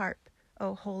with the harp,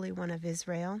 O Holy One of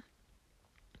Israel.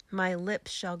 My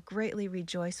lips shall greatly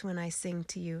rejoice when I sing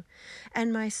to you,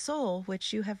 and my soul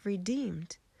which you have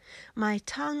redeemed. My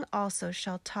tongue also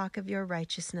shall talk of your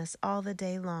righteousness all the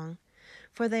day long,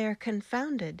 for they are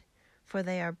confounded, for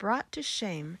they are brought to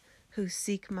shame who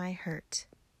seek my hurt.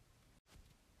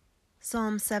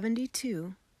 Psalm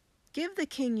 72. Give the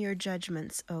king your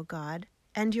judgments, O God,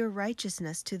 and your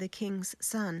righteousness to the king's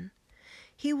son.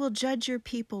 He will judge your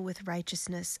people with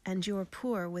righteousness and your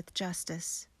poor with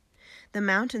justice. The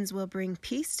mountains will bring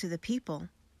peace to the people,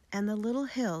 and the little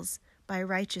hills by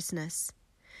righteousness.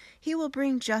 He will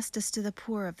bring justice to the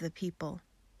poor of the people.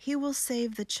 He will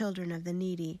save the children of the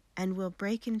needy, and will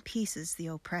break in pieces the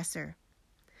oppressor.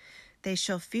 They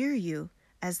shall fear you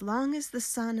as long as the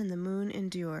sun and the moon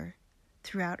endure,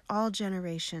 throughout all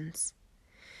generations.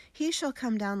 He shall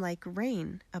come down like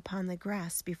rain upon the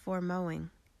grass before mowing,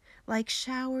 like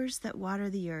showers that water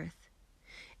the earth.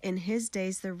 In his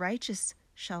days the righteous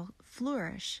shall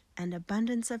flourish, and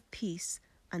abundance of peace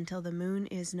until the moon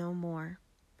is no more.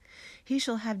 He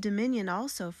shall have dominion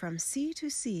also from sea to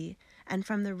sea, and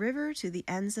from the river to the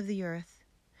ends of the earth.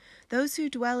 Those who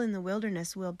dwell in the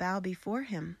wilderness will bow before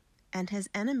him, and his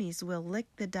enemies will lick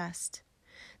the dust.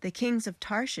 The kings of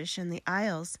Tarshish and the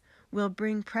isles will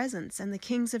bring presents, and the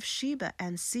kings of Sheba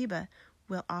and Seba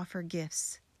will offer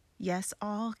gifts. Yes,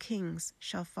 all kings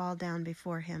shall fall down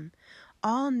before him.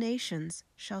 All nations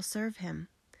shall serve him.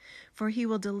 For he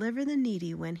will deliver the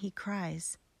needy when he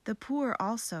cries, the poor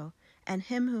also, and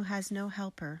him who has no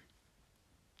helper.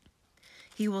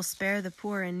 He will spare the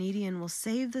poor and needy and will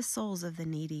save the souls of the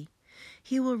needy.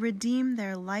 He will redeem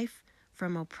their life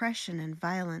from oppression and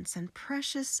violence, and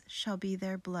precious shall be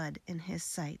their blood in his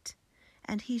sight.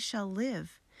 And he shall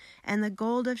live, and the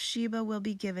gold of Sheba will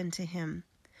be given to him.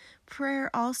 Prayer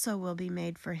also will be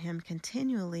made for him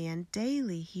continually, and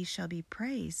daily he shall be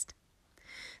praised.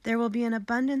 There will be an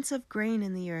abundance of grain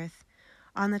in the earth.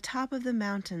 On the top of the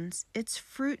mountains its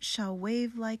fruit shall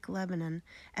wave like Lebanon,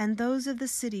 and those of the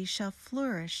city shall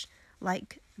flourish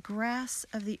like grass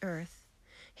of the earth.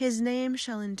 His name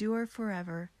shall endure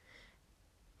forever.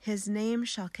 His name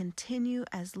shall continue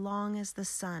as long as the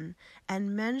sun,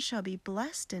 and men shall be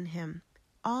blessed in him.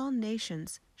 All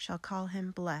nations shall call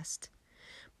him blessed.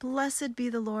 Blessed be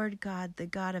the Lord God, the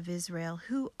God of Israel,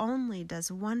 who only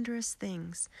does wondrous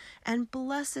things, and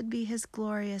blessed be his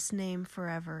glorious name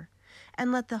forever.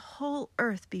 And let the whole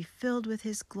earth be filled with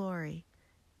his glory.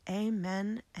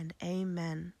 Amen and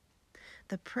amen.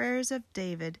 The prayers of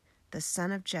David, the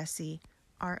son of Jesse,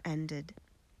 are ended.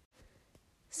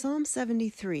 Psalm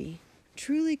 73.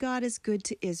 Truly God is good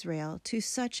to Israel, to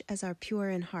such as are pure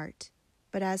in heart.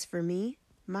 But as for me,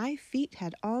 my feet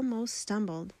had almost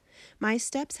stumbled. My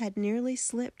steps had nearly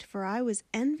slipped, for I was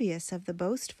envious of the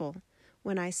boastful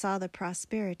when I saw the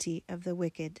prosperity of the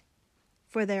wicked.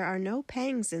 For there are no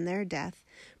pangs in their death,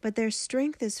 but their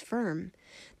strength is firm.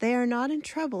 They are not in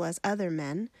trouble as other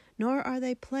men, nor are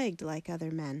they plagued like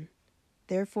other men.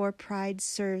 Therefore pride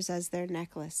serves as their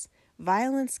necklace.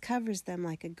 Violence covers them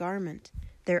like a garment.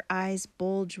 Their eyes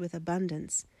bulge with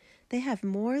abundance. They have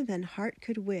more than heart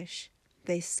could wish.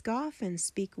 They scoff and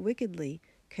speak wickedly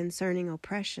concerning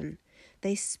oppression.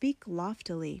 They speak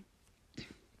loftily.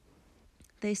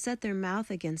 They set their mouth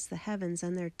against the heavens,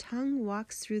 and their tongue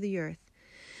walks through the earth.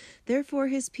 Therefore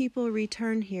his people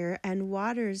return here, and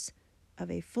waters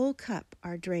of a full cup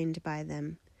are drained by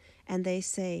them. And they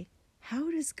say,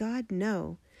 How does God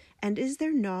know? And is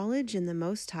there knowledge in the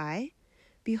Most High?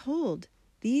 Behold,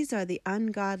 these are the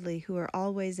ungodly who are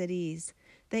always at ease.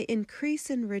 They increase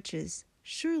in riches.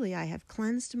 Surely I have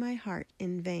cleansed my heart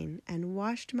in vain, and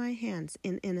washed my hands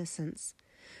in innocence.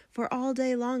 For all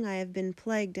day long I have been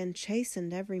plagued and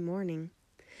chastened every morning.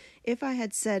 If I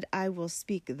had said, I will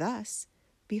speak thus,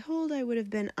 behold, I would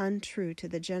have been untrue to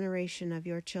the generation of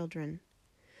your children.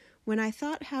 When I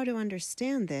thought how to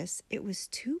understand this, it was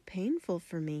too painful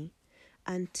for me,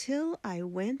 until I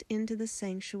went into the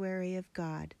sanctuary of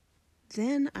God.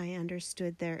 Then I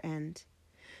understood their end.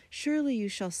 Surely you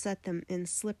shall set them in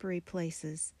slippery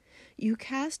places. You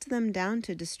cast them down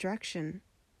to destruction.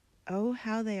 Oh,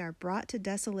 how they are brought to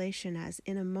desolation as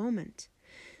in a moment.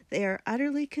 They are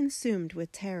utterly consumed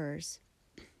with terrors.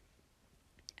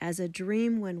 As a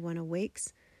dream when one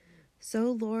awakes,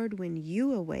 so, Lord, when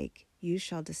you awake, you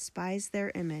shall despise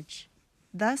their image.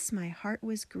 Thus my heart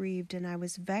was grieved, and I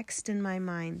was vexed in my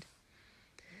mind.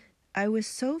 I was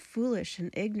so foolish and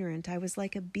ignorant, I was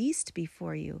like a beast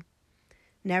before you.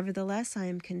 Nevertheless, I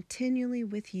am continually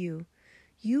with you.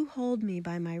 You hold me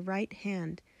by my right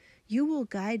hand. You will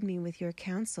guide me with your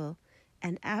counsel,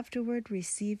 and afterward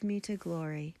receive me to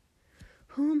glory.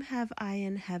 Whom have I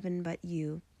in heaven but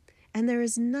you? And there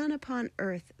is none upon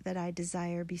earth that I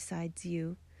desire besides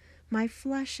you. My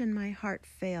flesh and my heart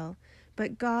fail,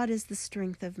 but God is the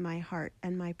strength of my heart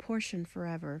and my portion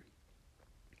forever.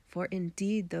 For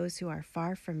indeed those who are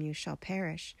far from you shall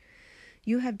perish.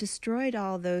 You have destroyed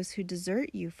all those who desert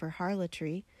you for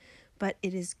harlotry, but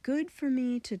it is good for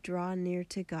me to draw near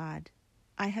to God.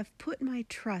 I have put my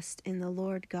trust in the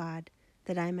Lord God,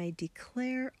 that I may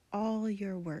declare all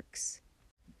your works.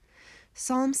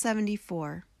 Psalm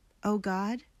 74. O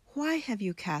God, why have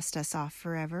you cast us off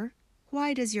forever?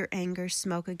 Why does your anger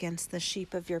smoke against the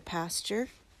sheep of your pasture?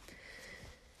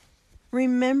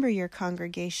 Remember your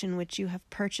congregation which you have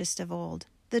purchased of old,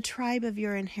 the tribe of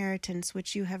your inheritance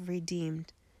which you have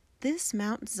redeemed, this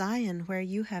Mount Zion where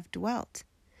you have dwelt.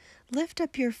 Lift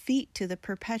up your feet to the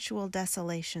perpetual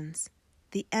desolations.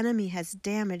 The enemy has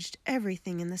damaged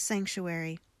everything in the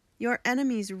sanctuary. Your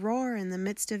enemies roar in the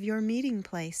midst of your meeting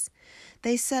place.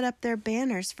 They set up their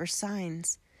banners for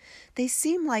signs. They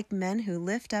seem like men who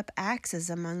lift up axes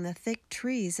among the thick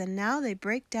trees, and now they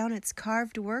break down its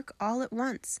carved work all at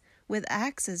once, with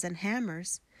axes and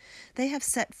hammers. They have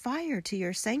set fire to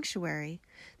your sanctuary.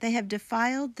 They have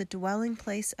defiled the dwelling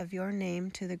place of your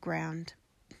name to the ground.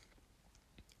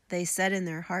 They said in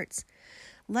their hearts,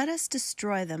 Let us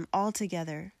destroy them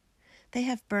altogether. They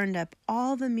have burned up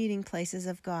all the meeting places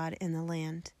of God in the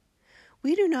land.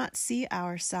 We do not see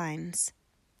our signs.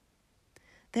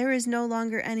 There is no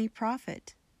longer any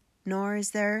prophet. nor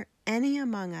is there any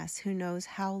among us who knows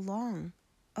how long.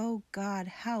 O God,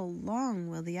 how long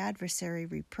will the adversary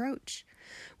reproach?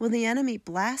 Will the enemy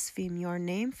blaspheme your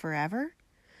name forever?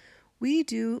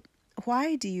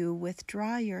 Why do you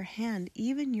withdraw your hand,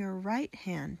 even your right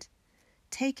hand?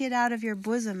 Take it out of your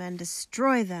bosom and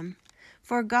destroy them.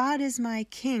 For God is my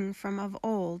King from of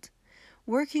old,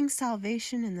 working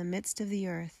salvation in the midst of the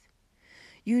earth.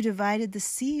 You divided the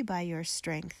sea by your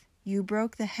strength. You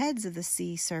broke the heads of the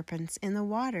sea serpents in the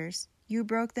waters. You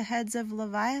broke the heads of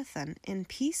Leviathan in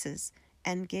pieces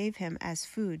and gave him as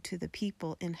food to the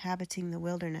people inhabiting the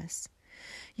wilderness.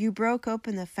 You broke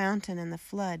open the fountain and the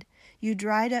flood. You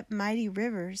dried up mighty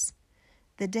rivers.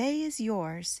 The day is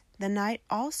yours, the night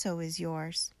also is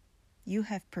yours. You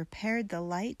have prepared the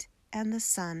light and the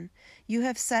sun. You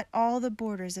have set all the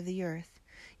borders of the earth.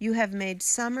 You have made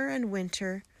summer and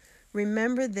winter.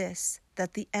 Remember this,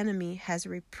 that the enemy has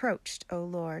reproached, O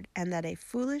Lord, and that a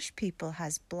foolish people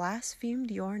has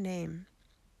blasphemed your name.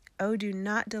 O do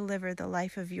not deliver the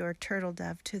life of your turtle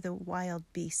dove to the wild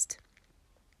beast.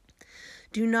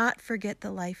 Do not forget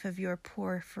the life of your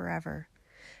poor forever.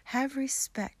 Have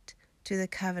respect to the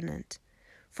covenant,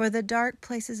 for the dark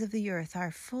places of the earth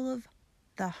are full of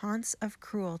the haunts of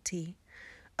cruelty.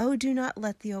 O do not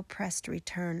let the oppressed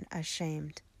return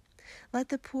ashamed. Let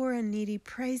the poor and needy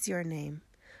praise your name.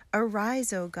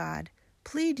 Arise, O God,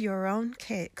 plead your own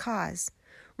cause.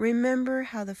 Remember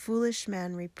how the foolish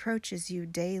man reproaches you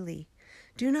daily.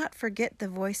 Do not forget the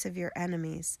voice of your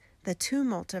enemies. The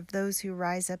tumult of those who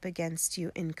rise up against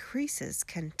you increases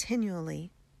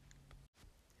continually.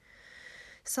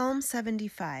 Psalm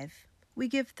 75. We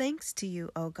give thanks to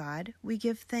you, O God, we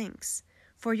give thanks,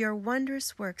 for your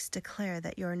wondrous works declare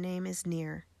that your name is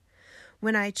near.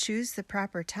 When I choose the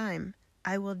proper time,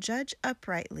 I will judge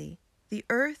uprightly. The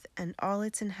earth and all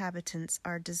its inhabitants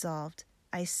are dissolved.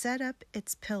 I set up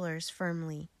its pillars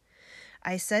firmly.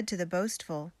 I said to the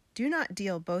boastful, do not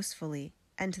deal boastfully,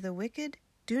 and to the wicked,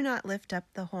 do not lift up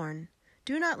the horn.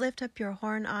 Do not lift up your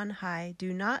horn on high.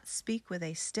 Do not speak with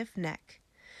a stiff neck.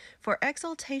 For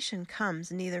exaltation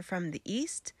comes neither from the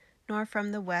east, nor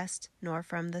from the west, nor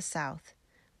from the south.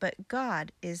 But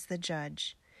God is the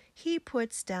judge. He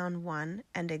puts down one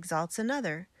and exalts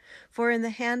another. For in the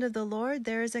hand of the Lord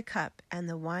there is a cup, and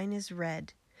the wine is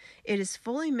red. It is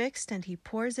fully mixed, and he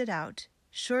pours it out.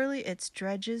 Surely its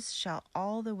dregs shall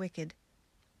all the wicked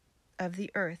of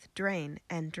the earth drain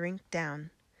and drink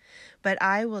down. But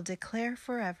I will declare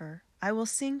forever, I will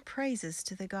sing praises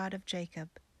to the God of Jacob.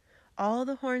 All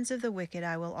the horns of the wicked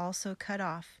I will also cut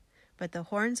off, but the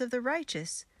horns of the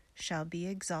righteous shall be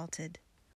exalted.